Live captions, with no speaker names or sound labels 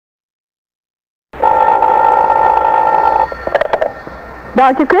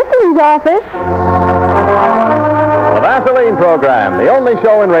Dr. Christian's office. The Vaseline Program, the only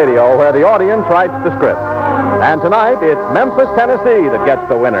show in radio where the audience writes the script. And tonight, it's Memphis, Tennessee that gets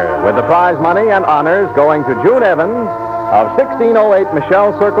the winner, with the prize money and honors going to June Evans of 1608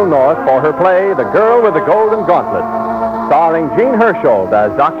 Michelle Circle North for her play, The Girl with the Golden Gauntlets, starring Jean Hersholt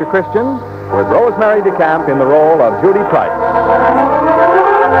as Dr. Christian, with Rosemary DeCamp in the role of Judy Price.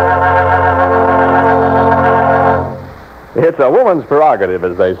 It's a woman's prerogative,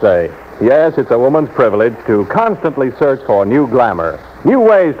 as they say. Yes, it's a woman's privilege to constantly search for new glamour, new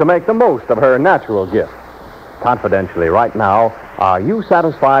ways to make the most of her natural gift. Confidentially, right now, are you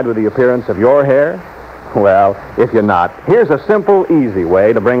satisfied with the appearance of your hair? Well, if you're not, here's a simple, easy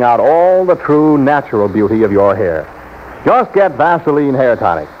way to bring out all the true natural beauty of your hair. Just get Vaseline Hair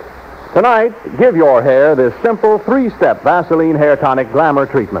Tonic. Tonight, give your hair this simple 3-step Vaseline Hair Tonic glamour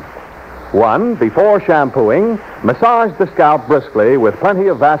treatment. 1, before shampooing, massage the scalp briskly with plenty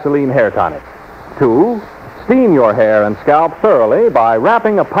of Vaseline Hair Tonic. 2, steam your hair and scalp thoroughly by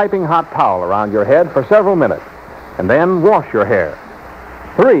wrapping a piping hot towel around your head for several minutes, and then wash your hair.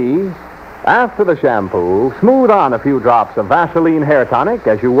 3, after the shampoo, smooth on a few drops of Vaseline Hair Tonic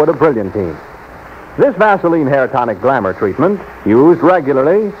as you would a Brilliantine. This Vaseline Hair Tonic glamour treatment, used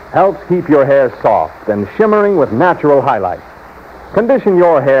regularly, helps keep your hair soft and shimmering with natural highlights. Condition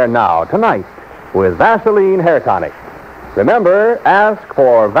your hair now, tonight, with Vaseline Hair Tonic. Remember, ask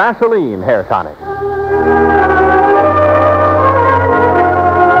for Vaseline Hair Tonic.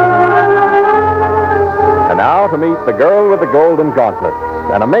 And now to meet The Girl with the Golden Gauntlets,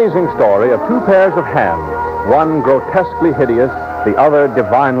 an amazing story of 2 pairs of hands, one grotesquely hideous, the other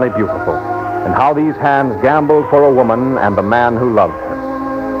divinely beautiful, and how these hands gambled for a woman and the man who loved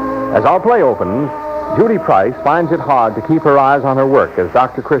her. As our play opens, Judy Price finds it hard to keep her eyes on her work as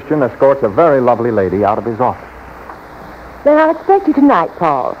Dr. Christian escorts a very lovely lady out of his office. Then I'll expect you tonight,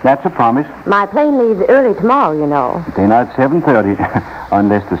 Paul. That's a promise. My plane leaves early tomorrow, you know. Then at 7:30,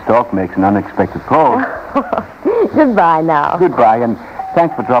 unless the stork makes an unexpected call. Goodbye now. Goodbye, and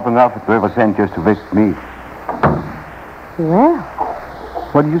thanks for dropping off at River End just to visit me. Well.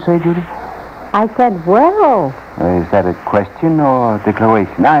 What did you say, Judy? I said, well. Is that a question or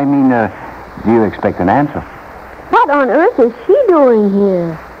declaration? I mean, do you expect an answer? What on earth is she doing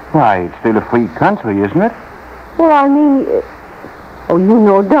here? Why, it's still a free country, isn't it? Well, I mean, oh, you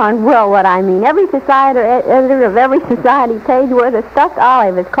know darn well what I mean. Every society editor of every society page worth a stuffed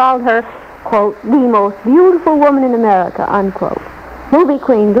olive has called her, quote, the most beautiful woman in America, unquote. Movie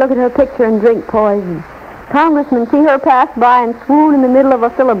queens look at her picture and drink poison. Congressmen see her pass by and swoon in the middle of a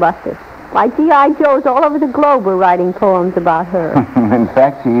filibuster. Like G.I. Joes all over the globe were writing poems about her. In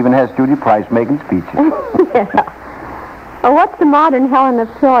fact, she even has Judy Price making speeches. Yeah. Oh, what's the modern Helen of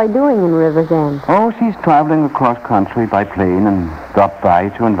Troy doing in River's End? Oh, she's traveling across country by plane and dropped by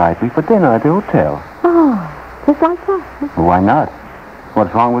to invite me for dinner at the hotel. Oh, just like that? Well, why not?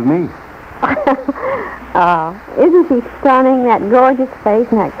 What's wrong with me? Oh, isn't she stunning, that gorgeous face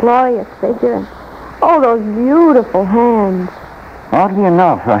and that glorious figure? And, oh, those beautiful hands. Oddly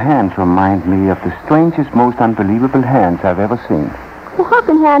enough, her hands remind me of the strangest, most unbelievable hands I've ever seen. Well, how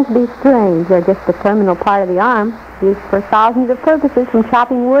can hands be strange? They're just the terminal part of the arm, used for thousands of purposes, from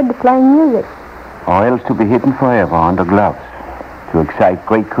chopping wood to playing music. Or else to be hidden forever under gloves, to excite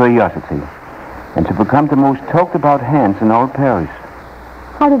great curiosity, and to become the most talked about hands in all Paris.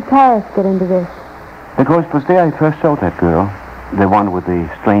 How did Paris get into this? Because it was there I first saw that girl, the one with the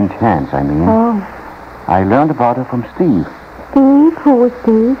strange hands, I mean. Oh. I learned about her from Steve. Steve? Who was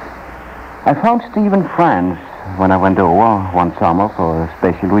Steve? I found Steve in France when I went over one summer for a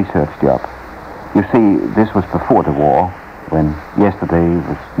special research job. You see, this was before the war, when yesterday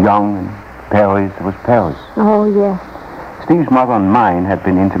was young and Paris was Paris. Oh, yes. Steve's mother and mine had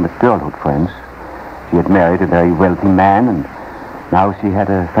been intimate girlhood friends. She had married a very wealthy man, and now she had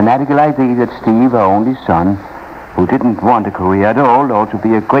a fanatical idea that Steve, her only son, who didn't want a career at all, or to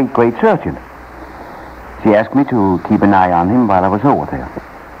be a great, great surgeon. She asked me to keep an eye on him while I was over there.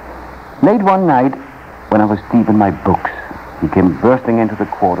 Late one night, when I was deep in my books, he came bursting into the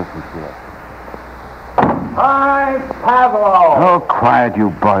quarters and said, Hi, Pavlo. Oh, quiet,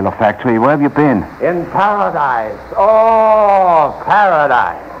 you boiler factory. Where have you been? In paradise. Oh,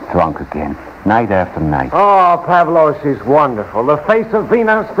 paradise. Drunk again, night after night. Oh, Pavlo, she's wonderful. The face of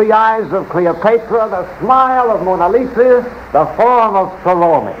Venus, the eyes of Cleopatra, the smile of Mona Lisa, the form of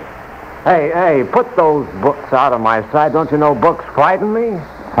Salome. Hey, put those books out of my sight. Don't you know books frighten me?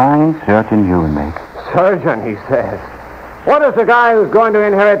 Fine surgeon you'll make. Surgeon, he says. What does a guy who's going to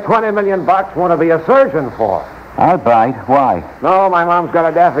inherit $20 million want to be a surgeon for? I'll bite. Why? No, my mom's got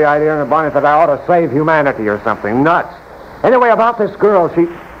a daffy idea in her bonnet that I ought to save humanity or something. Nuts. Anyway, about this girl,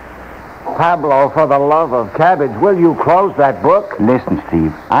 Pablo, for the love of cabbage, will you close that book? Listen,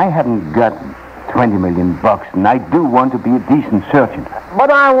 Steve, I haven't got $20 million, and I do want to be a decent surgeon. But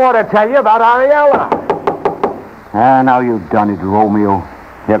I want to tell you about Ariella. Ah, now you've done it, Romeo.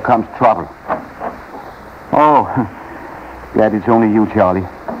 Here comes trouble. Oh, glad it's only you, Charlie.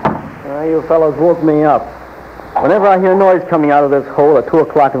 You fellows woke me up. Whenever I hear noise coming out of this hole at 2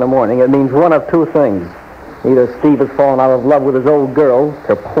 o'clock in the morning, it means one of two things. Either Steve has fallen out of love with his old girl,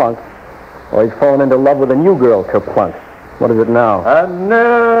 kerplunk, or he's fallen into love with a new girl, kerplunk. What is it now? A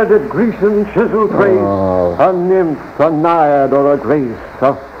ne'er did Grecian chisel trace, a nymph, a naiad, or a grace,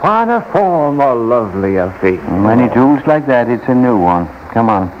 a finer form, or lovelier face. When he drools like that, it's a new one. Come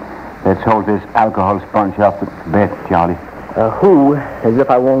on, let's hold this alcohol sponge off the bed, Charlie. Who, as if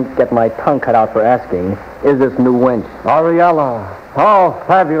I won't get my tongue cut out for asking, is this new wench? Ariella, all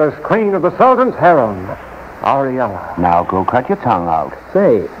fabulous queen of the Sultan's harem. Ariella. Now go cut your tongue out.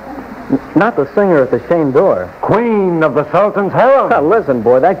 Say, not the singer at the Shane door. Queen of the Sultan's harem. Now, listen,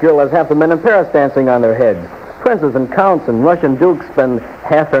 boy, that girl has half the men in Paris dancing on their heads. Princes and counts and Russian dukes spend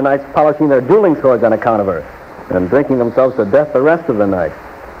half their nights polishing their dueling swords on account of her and drinking themselves to death the rest of the night.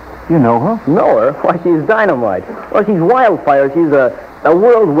 You know her? Know her? Why, she's dynamite. Well, she's wildfire. She's a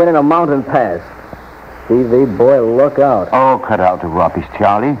whirlwind in a mountain pass. Stevie, boy, look out. Oh, cut out the rubbish,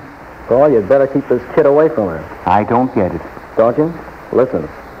 Charlie. Paul, you'd better keep this kid away from her. I don't get it. Don't you? Listen.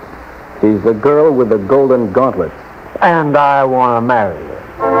 She's the girl with the Golden Gauntlets. And I want to marry her.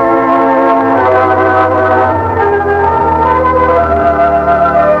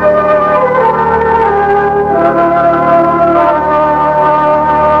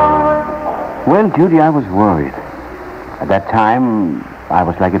 Well, Judy, I was worried. At that time, I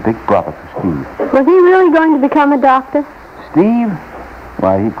was like a big brother to Steve. Was he really going to become a doctor? Steve?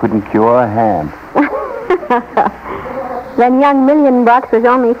 Why, he couldn't cure a ham. Then young $1 million was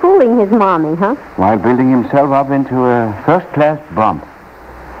only fooling his mommy, huh? While building himself up into a first-class bum.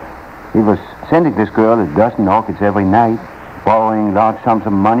 He was sending this girl a dozen orchids every night, borrowing large sums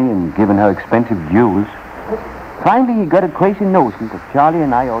of money and giving her expensive jewels. Finally, he got a crazy notion that Charlie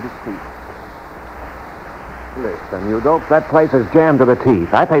and I ought to see. Listen, you dope, that place is jammed to the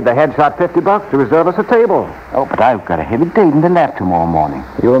teeth. I paid the headshot $50 to reserve us a table. Oh, but I've got a heavy date in the lab tomorrow morning.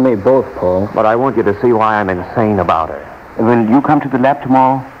 You and me both, Paul. But I want you to see why I'm insane about her. Will you come to the lab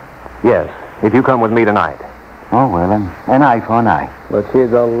tomorrow? Yes, if you come with me tonight. Oh, well, an eye for an eye. But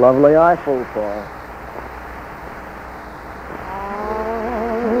she's a lovely eyeful, Paul.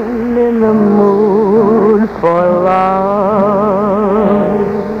 I'm in the mood for love.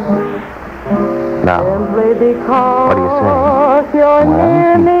 Now, Simply because what do you say? You're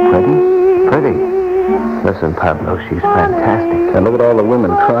near me. Pretty. Listen, Pablo, she's fantastic. And look at all the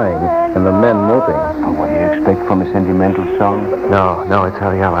women crying and the men moping. Oh, what do you expect from a sentimental song? No, it's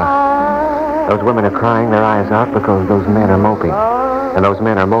Ariella. Those women are crying their eyes out because those men are moping. And those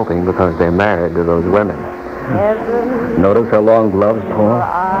men are moping because they're married to those women. Notice her long gloves, Paul?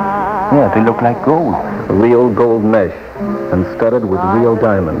 Yeah, they look like gold. Real gold mesh and studded with real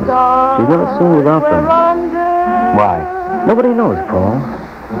diamonds. She's never seen without them. Why? Nobody knows, Paul.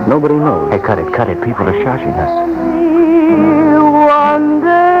 Nobody knows. Hey, cut it. People are shushing us.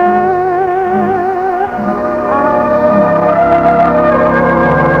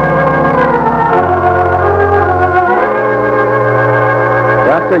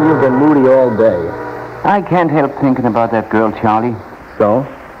 Doctor, you've been moody all day. I can't help thinking about that girl, Charlie. So?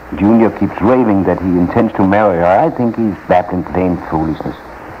 Junior keeps raving that he intends to marry her. I think he's wrapped in plain foolishness.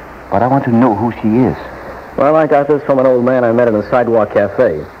 But I want to know who she is. Well, I got this from an old man I met in a sidewalk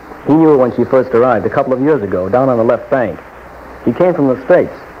cafe. He knew her when she first arrived a couple of years ago, down on the left bank. She came from the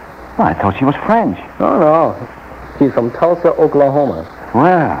States. Oh, I thought she was French. Oh, no. She's from Tulsa, Oklahoma.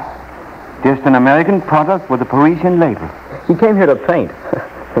 Well, just an American product with a Parisian label. She came here to paint.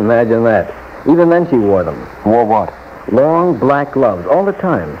 Imagine that. Even then she wore them. Wore what? Long black gloves all the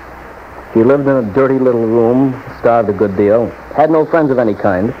time. She lived in a dirty little room, starved a good deal, had no friends of any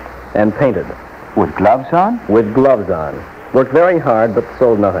kind, and painted. With gloves on? With gloves on. Worked very hard, but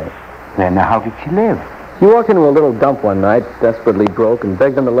sold nothing. Then how did she live? She walked into a little dump one night, desperately broke, and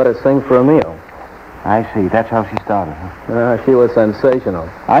begged them to let her sing for a meal. I see. That's how she started, huh? She was sensational.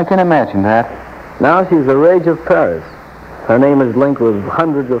 I can imagine that. Now she's the rage of Paris. Her name is linked with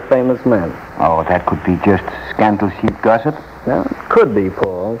hundreds of famous men. Oh, that could be just scandal sheet gossip. Well, it could be,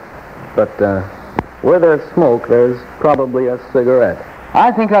 Paul. But where there's smoke, there's probably a cigarette.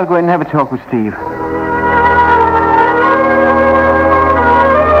 I think I'll go in and have a talk with Steve.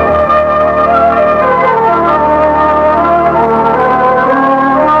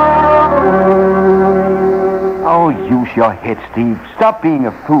 Oh, use your head, Steve. Stop being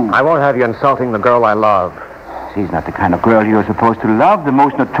a fool. I won't have you insulting the girl I love. She's not the kind of girl you're supposed to love, the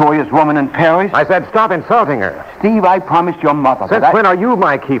most notorious woman in Paris. I said stop insulting her. Steve, I promised your mother Since when are you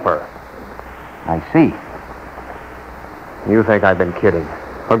my keeper? I see. You think I've been kidding.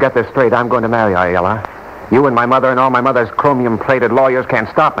 Well, get this straight. I'm going to marry Ariella. You and my mother and all my mother's chromium-plated lawyers can't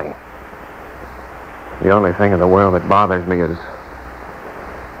stop me. The only thing in the world that bothers me is,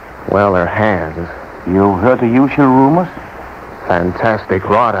 well, her hands. You've heard the usual rumors? Fantastic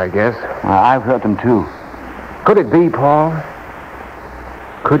rot, I guess. I've heard them, too. Could it be, Paul?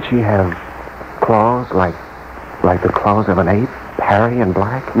 Could she have claws like the claws of an ape, hairy and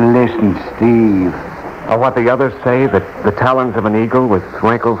black? Listen, Steve. Or what the others say, that the talons of an eagle with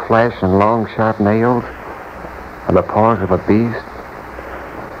wrinkled flesh and long, sharp nails, and the paws of a beast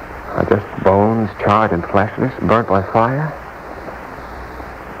are just bones, charred and fleshless, burnt by fire?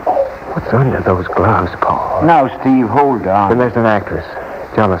 What's under those gloves, Paul? Now, Steve, hold on. Then there's an actress,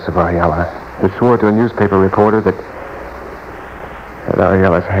 jealous of Ariella, who swore to a newspaper reporter that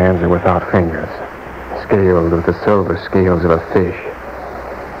Ariella's hands are without fingers, scaled with the silver scales of a fish.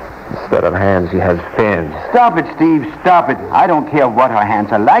 Instead of hands, she has fins. Stop it, Steve, stop it. I don't care what her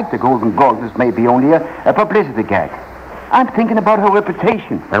hands are like. The Golden Gauntlets may be only a publicity gag. I'm thinking about her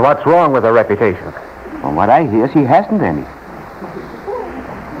reputation. And what's wrong with her reputation? From what I hear, she hasn't any.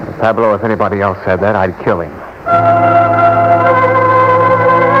 Pablo, if anybody else said that, I'd kill him.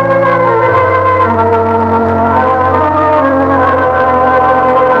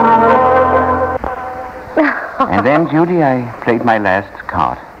 And then, Judy, I played my last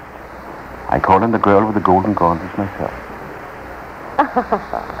card. I called him the girl with the golden gauntlets myself.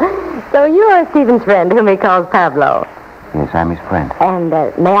 So you are Stephen's friend, whom he calls Pablo. Yes, I'm his friend. And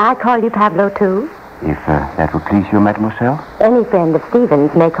may I call you Pablo, too? If that would please you, mademoiselle. Any friend of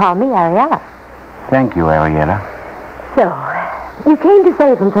Stephen's may call me Ariella. Thank you, Ariella. So, you came to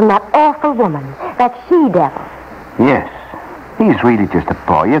save him from that awful woman, that she-devil. Yes. He's really just a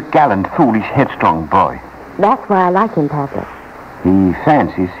boy, a gallant, foolish, headstrong boy. That's why I like him, Pablo. He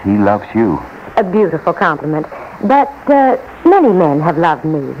fancies he loves you. A beautiful compliment. But many men have loved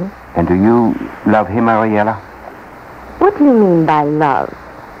me. And do you love him, Ariella? What do you mean by love?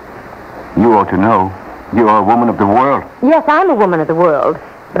 You ought to know. You're a woman of the world. Yes, I'm a woman of the world,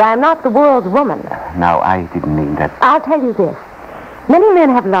 but I'm not the world's woman. Now, I didn't mean that. I'll tell you this. Many men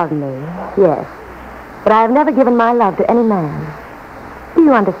have loved me, yes, but I have never given my love to any man. Do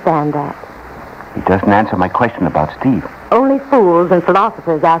you understand that? He doesn't answer my question about Steve. Only fools and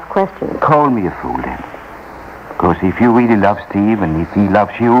philosophers ask questions. Call me a fool, then. Because if you really love Steve and if he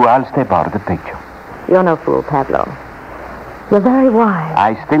loves you, I'll step out of the picture. You're no fool, Pablo. You're very wise.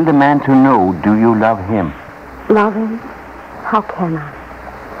 I still demand to know, do you love him? Love him? How can I?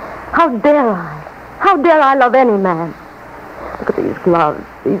 How dare I? How dare I love any man? Look at these gloves,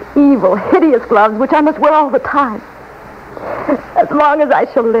 these evil, hideous gloves, which I must wear all the time. As long as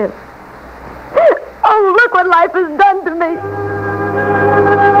I shall live. Oh, look what life has done to me.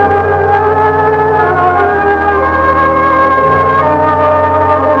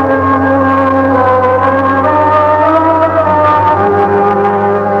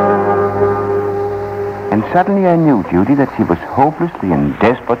 And suddenly I knew, Judy, that she was hopelessly and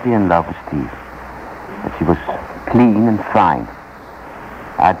desperately in love with Steve. That she was clean and fine.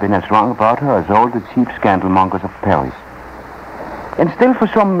 I'd been as wrong about her as all the cheap scandalmongers of Paris. And still, for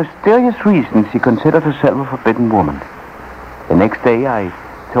some mysterious reason, she considered herself a forbidden woman. The next day, I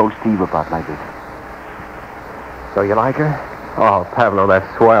told Steve about my visit. So you like her? Oh, Pablo, that's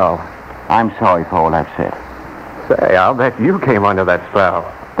swell. I'm sorry for all I've said. Say, I'll bet you came under that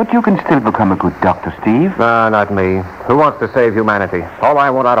spell. But you can still become a good doctor, Steve. No, not me. Who wants to save humanity? All I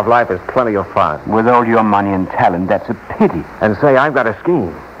want out of life is plenty of fun. With all your money and talent, that's a pity. And say, I've got a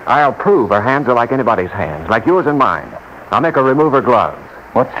scheme. I'll prove her hands are like anybody's hands, like yours and mine. I'll make her remove her gloves.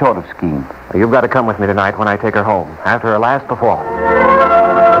 What sort of scheme? You've got to come with me tonight when I take her home, after her last performance.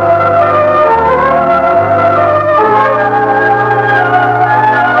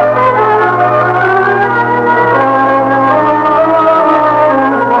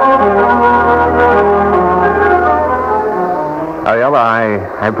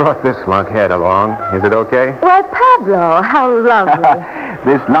 Ariella, I brought this lunkhead along. Is it okay? Why, Pablo, how lovely.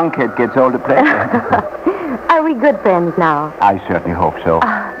 This lunkhead gets all the pleasure. Are we good friends now? I certainly hope so.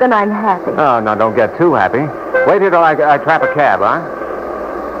 Then I'm happy. Oh, no, don't get too happy. Wait here till I trap a cab, huh?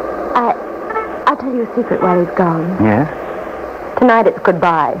 I'll tell you a secret while he's gone. Yes? Tonight it's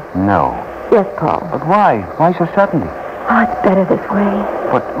goodbye. No. Yes, Paul. But why? Why so suddenly? Oh, it's better this way.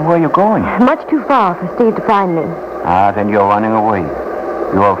 But where are you going? Much too far for Steve to find me. Ah, then you're running away.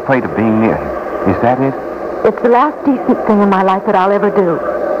 You're afraid of being near him. Is that it? It's the last decent thing in my life that I'll ever do.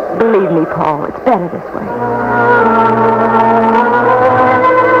 Believe me, Paul, it's better this way.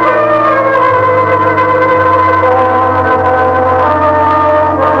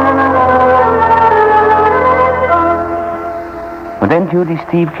 But then, Judy,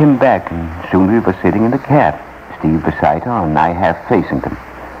 Steve came back, and soon we were sitting in the cab. Steve beside her, and I half facing them.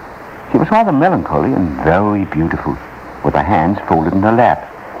 She was rather melancholy and very beautiful, with her hands folded in her lap,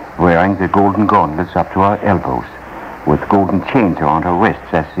 wearing the golden gauntlets up to her elbows, with golden chains around her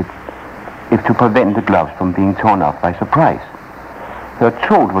wrists, as if to prevent the gloves from being torn off by surprise. Her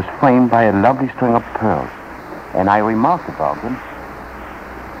throat was framed by a lovely string of pearls, and I remarked about them.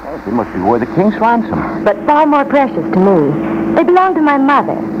 Oh, they must be worth a king's ransom. But far more precious to me. They belonged to my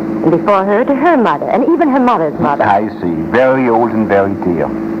mother, and before her to her mother, and even her mother's mother. I see. Very old and very dear.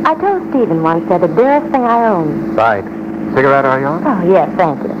 I told Stephen once they're the dearest thing I own. Right. Cigarette, are you on? Oh, yes,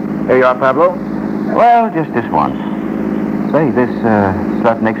 thank you. Here you are, Pablo. Well, just this once. Say, this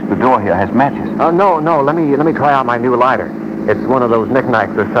slut next to the door here has matches. Oh, no. Let me try out my new lighter. It's one of those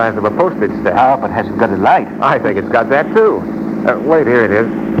knickknacks the size of a postage stamp. Ah, but has it got a light? I think it's got that, too. Wait, here it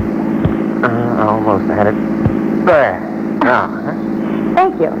is. I almost had it. There. Now.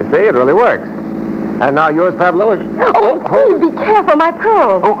 Thank you. You see, it really works. And now yours, Pablo, is... Oh, please be careful, my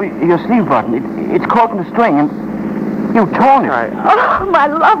pearls. Oh, your sleeve button. It's caught in the string, and you torn it. Oh, my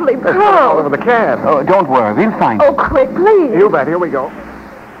lovely It's all pearls. over the cab. Oh, don't worry. We'll find it. Oh, quick, please. You bet. Here we go.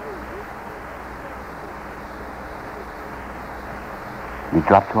 We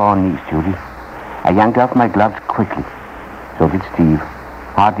dropped to our knees, Judy. I yanked off my gloves quickly. So did Steve,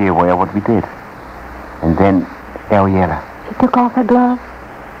 hardly aware of what we did. And then, Ariella. She took off her gloves.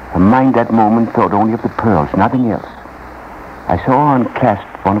 Her mind that moment thought only of the pearls, nothing else. I saw her unclasp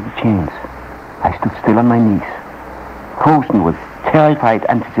one of the chains. I stood still on my knees, frozen with terrified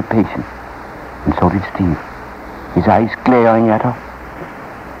anticipation. And so did Steve, his eyes glaring at her.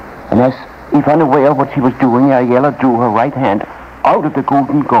 And as if unaware of what she was doing, Ariella drew her right hand out of the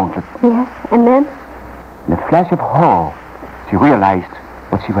golden gauntlet. Yes, and then? In a flash of horror, she realized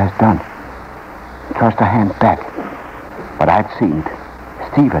what she has done. She thrust her hand back. But I'd seen it.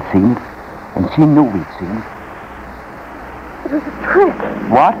 Steve had seen it, and she knew we'd seen it. It was a trick.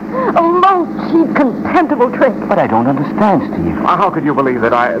 What? A most cheap, contemptible trick. But I don't understand, Steve. How could you believe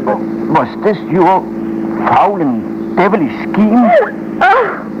that I... Was this your foul and devilish scheme?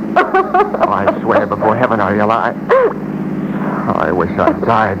 I swear before heaven, Ariella, I wish I'd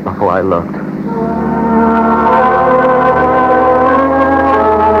died before I looked.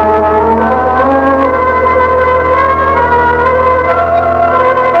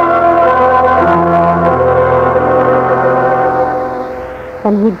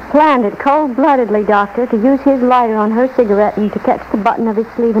 And he'd planned it cold-bloodedly, Doctor, to use his lighter on her cigarette and to catch the button of his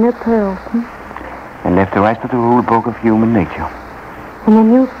sleeve in her pearls. And left the rest of the rule book of human nature. And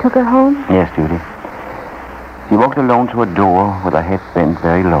then you took her home? Yes, Judy. She walked alone to a door with her head bent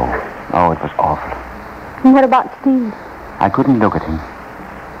very low. Oh, it was awful. And what about Steve? I couldn't look at him.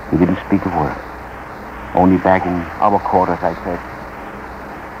 He didn't speak a word. Only back in our quarters, I said,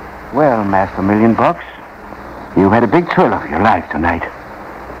 "Well, Master $1,000,000, you had a big thrill of your life tonight.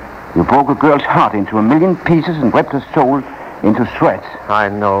 You broke a girl's heart into 1,000,000 pieces and ripped her soul into shreds." I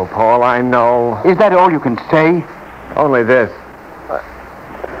know, Paul, I know. Is that all you can say? Only this.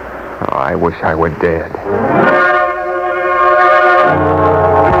 I wish I were dead.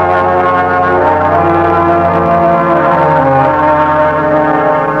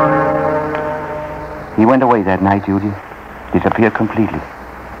 He went away that night, Judy. Disappeared completely.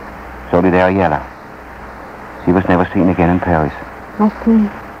 So did Ariella. She was never seen again in Paris. I see.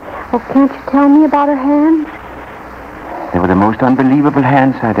 Oh, can't you tell me about her hands? They were the most unbelievable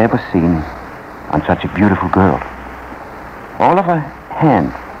hands I'd ever seen on such a beautiful girl. All of her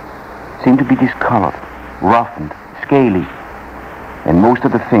hands seemed to be discolored, roughened, scaly, and most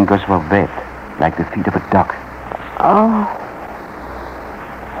of the fingers were red, like the feet of a duck. Oh.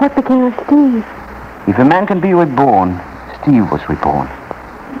 What became of Steve? If a man can be reborn, Steve was reborn.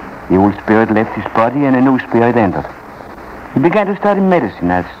 The old spirit left his body and a new spirit entered. He began to study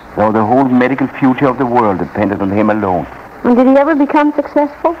medicine as though the whole medical future of the world depended on him alone. And did he ever become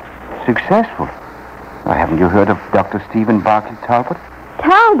successful? Successful? Now, haven't you heard of Dr. Stephen Barclay Talbot?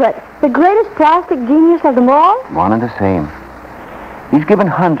 Talbot, the greatest plastic genius of them all? One and the same. He's given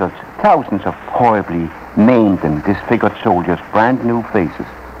hundreds, thousands of horribly maimed and disfigured soldiers brand new faces,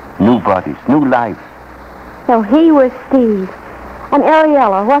 new bodies, new lives. So he was Steve. And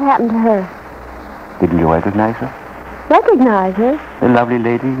Ariella, what happened to her? Didn't you recognize her? Recognize her? The lovely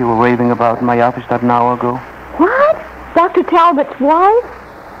lady you were raving about in my office not an hour ago? What? Dr. Talbot's wife?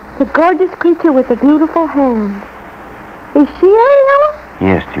 The gorgeous creature with the beautiful hands. Is she, Ariella?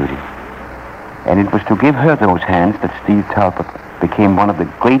 Yes, Judy. And it was to give her those hands that Steve Talbot became one of the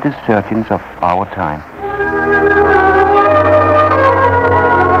greatest surgeons of our time.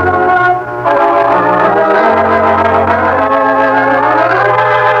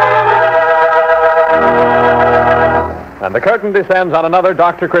 And the curtain descends on another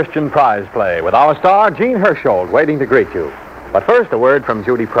Dr. Christian prize play with our star, Jean Hersholt, waiting to greet you. But first, a word from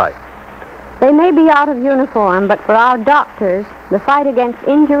Judy Price. They may be out of uniform, but for our doctors, the fight against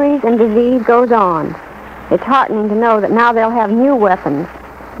injuries and disease goes on. It's heartening to know that now they'll have new weapons,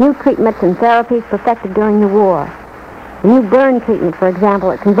 new treatments and therapies perfected during the war. The new burn treatment, for example,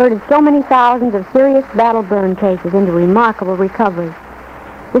 that converted so many thousands of serious battle burn cases into remarkable recoveries.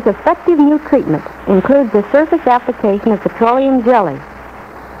 This effective new treatment includes the surface application of petroleum jelly.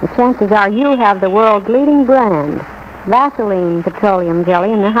 The chances are you have the world's leading brand, Vaseline petroleum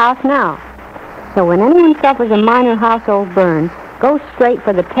jelly, in the house now. So when anyone suffers a minor household burn, go straight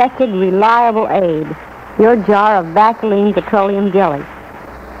for the tested, reliable aid, your jar of Vaseline petroleum jelly.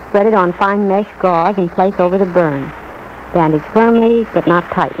 Spread it on fine mesh gauze and place over the burn. Bandage firmly, but not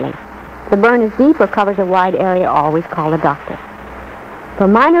tightly. If the burn is deep or covers a wide area, always call the doctor. For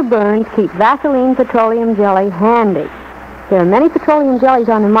minor burns, keep Vaseline petroleum jelly handy. There are many petroleum jellies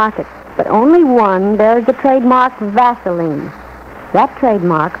on the market, but only one bears the trademark Vaseline. That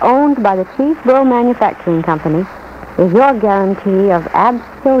trademark, owned by the Chief Burl Manufacturing Company, is your guarantee of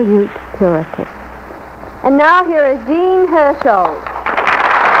absolute purity. And now here is Jean Hersholt.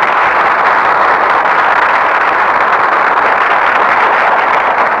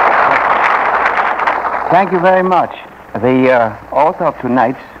 Thank you very much. The author of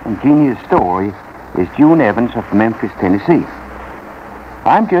tonight's ingenious story is June Evans of Memphis, Tennessee.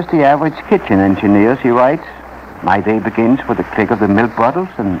 I'm just the average kitchen engineer, she writes. My day begins with the click of the milk bottles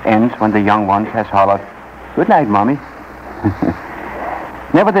and ends when the young one has hollered, "Good night, Mommy."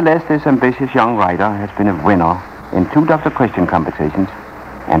 Nevertheless, this ambitious young writer has been a winner in 2 Dr. Christian competitions,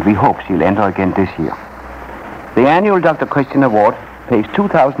 and we hope she'll enter again this year. The annual Dr. Christian Award pays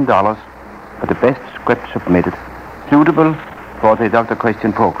 $2,000 for the best script submitted, suitable for the Dr.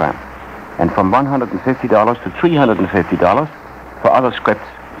 Christian program, and from $150 to $350 for other scripts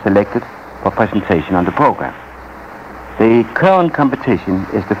selected for presentation on the program. The current competition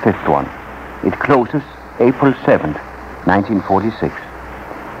is the 5th one. It closes April 7th, 1946.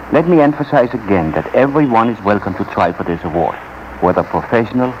 Let me emphasize again that everyone is welcome to try for this award, whether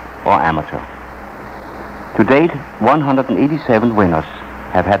professional or amateur. To date, 187 winners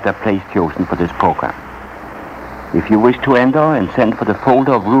have had their place chosen for this program. If you wish to enter and send for the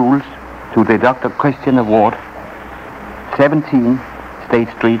folder of rules to the Dr. Christian Award, 17 State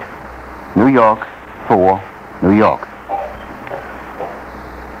Street, New York, 4, New York.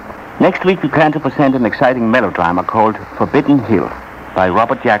 Next week we plan to present an exciting melodrama called Forbidden Hill by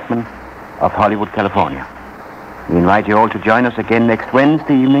Robert Jackman of Hollywood, California. We invite you all to join us again next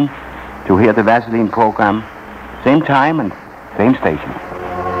Wednesday evening to hear the Vaseline program, same time and same station.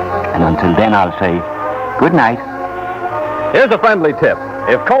 And until then, I'll say good night. Here's a friendly tip.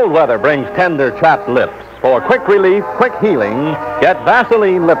 If cold weather brings tender, chapped lips, for quick relief, quick healing, get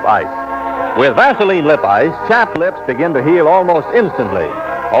Vaseline Lip Ice. With Vaseline Lip Ice, chapped lips begin to heal almost instantly.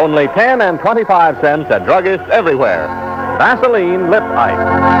 Only 10 and 25 cents at druggists everywhere. Vaseline Lip Ice.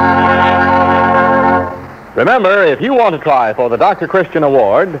 Remember, if you want to try for the Dr. Christian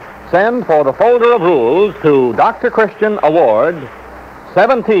Award, send for the folder of rules to Dr. Christian Award,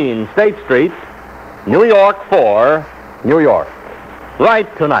 17 State Street, New York 4, New York.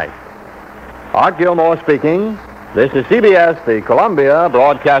 Write tonight. Art Gilmore speaking. This is CBS, the Columbia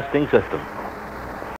Broadcasting System.